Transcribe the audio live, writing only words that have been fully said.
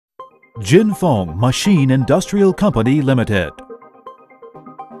Fong Machine Industrial Company Limited.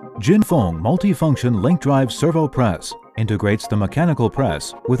 Fong Multifunction Link Drive Servo Press integrates the mechanical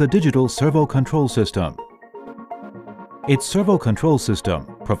press with a digital servo control system. Its servo control system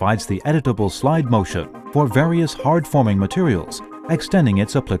provides the editable slide motion for various hard-forming materials, extending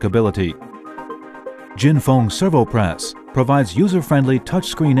its applicability. Fong Servo Press provides user-friendly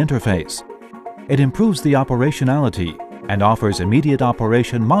touchscreen interface. It improves the operationality and offers immediate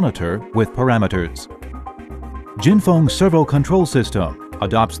operation monitor with parameters. Fong Servo Control System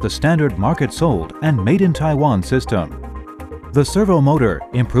adopts the standard market-sold and made-in-Taiwan system. The servo motor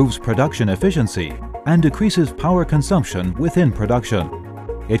improves production efficiency and decreases power consumption within production.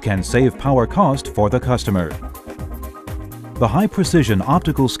 It can save power cost for the customer. The high-precision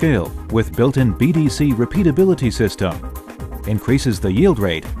optical scale with built-in BDC repeatability system increases the yield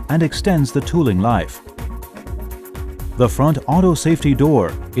rate and extends the tooling life. The front auto safety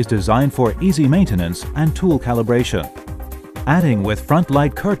door is designed for easy maintenance and tool calibration. Adding with front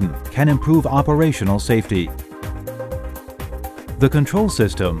light curtain can improve operational safety. The control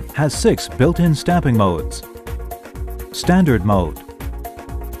system has 6 built-in stamping modes. Standard mode.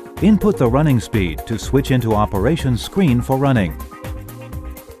 Input the running speed to switch into operation screen for running.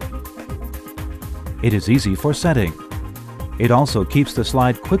 It is easy for setting. It also keeps the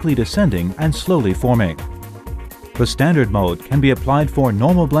slide quickly descending and slowly forming. The standard mode can be applied for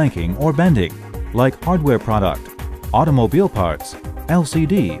normal blanking or bending, like hardware product, automobile parts,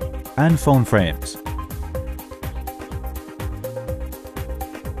 LCD, and phone frames.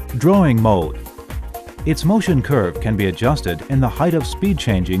 Drawing mode. Its motion curve can be adjusted in the height of speed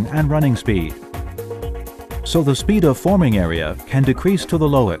changing and running speed. So the speed of forming area can decrease to the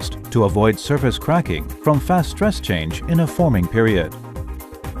lowest to avoid surface cracking from fast stress change in a forming period.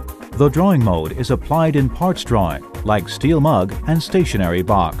 The drawing mode is applied in parts drawing like steel mug and stationary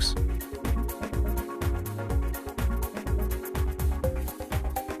box.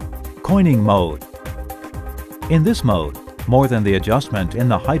 Coining mode. In this mode, more than the adjustment in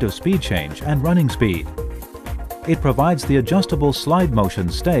the height of speed change and running speed, it provides the adjustable slide motion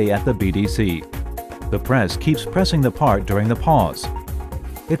stay at the BDC. The press keeps pressing the part during the pause.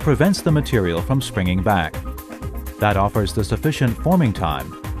 It prevents the material from springing back. That offers the sufficient forming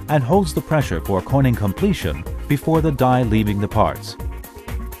time and holds the pressure for coining completion before the die leaving the parts.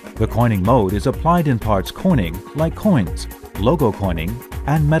 The coining mode is applied in parts coining like coins, logo coining,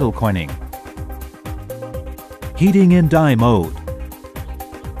 and metal coining. Heating in die mode.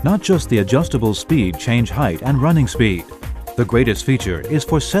 Not just the adjustable speed change height and running speed. The greatest feature is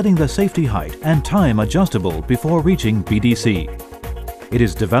for setting the safety height and time adjustable before reaching BDC. It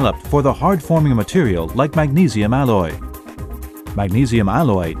is developed for the hard-forming material like magnesium alloy. Magnesium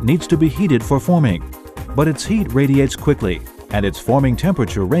alloy needs to be heated for forming, but its heat radiates quickly and its forming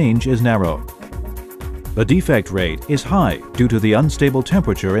temperature range is narrow. The defect rate is high due to the unstable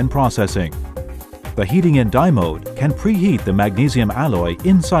temperature in processing. The heating in die mode can preheat the magnesium alloy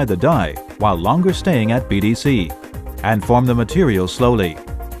inside the die while longer staying at BDC and form the material slowly.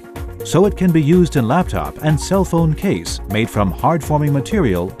 So it can be used in laptop and cell phone case made from hard-forming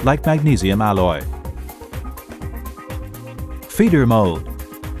material like magnesium alloy. Feeder mode.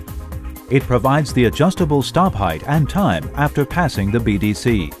 It provides the adjustable stop height and time after passing the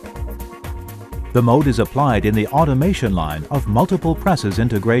BDC. The mode is applied in the automation line of multiple presses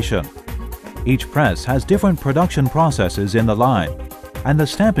integration. Each press has different production processes in the line, and the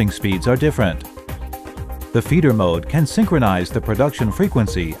stamping speeds are different. The feeder mode can synchronize the production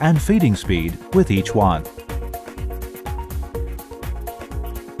frequency and feeding speed with each one.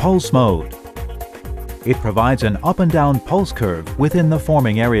 Pulse mode. It provides an up and down pulse curve within the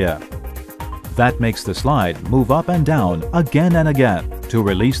forming area. That makes the slide move up and down again and again to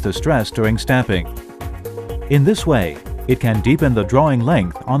release the stress during stamping. In this way, it can deepen the drawing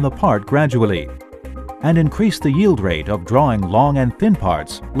length on the part gradually and increase the yield rate of drawing long and thin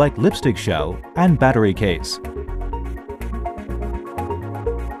parts like lipstick shell and battery case.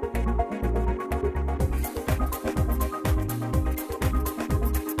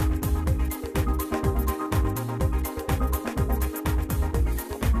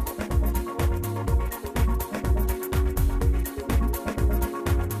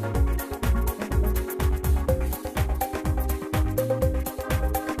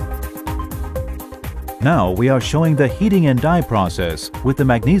 Now we are showing the heating and die process with the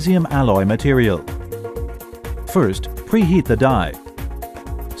magnesium alloy material. First, preheat the die.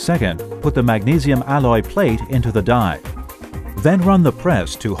 Second, put the magnesium alloy plate into the die. Then run the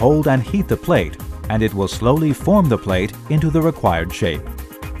press to hold and heat the plate, and it will slowly form the plate into the required shape.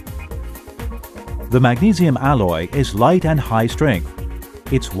 The magnesium alloy is light and high strength.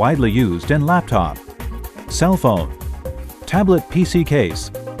 It's widely used in laptop, cell phone, tablet PC case,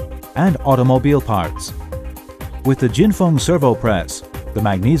 and automobile parts. With the Jinfeng Servo Press, the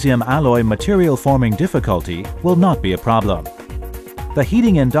magnesium alloy material forming difficulty will not be a problem. The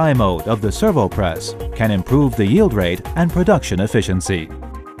heating and die mode of the Servo Press can improve the yield rate and production efficiency.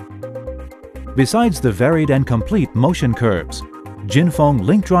 Besides the varied and complete motion curves, Jinfeng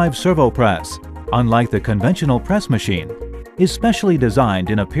Link Drive Servo Press, unlike the conventional press machine, is specially designed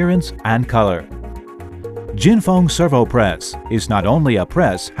in appearance and color. Jinfeng Servo Press is not only a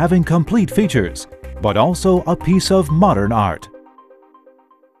press having complete features, but also a piece of modern art.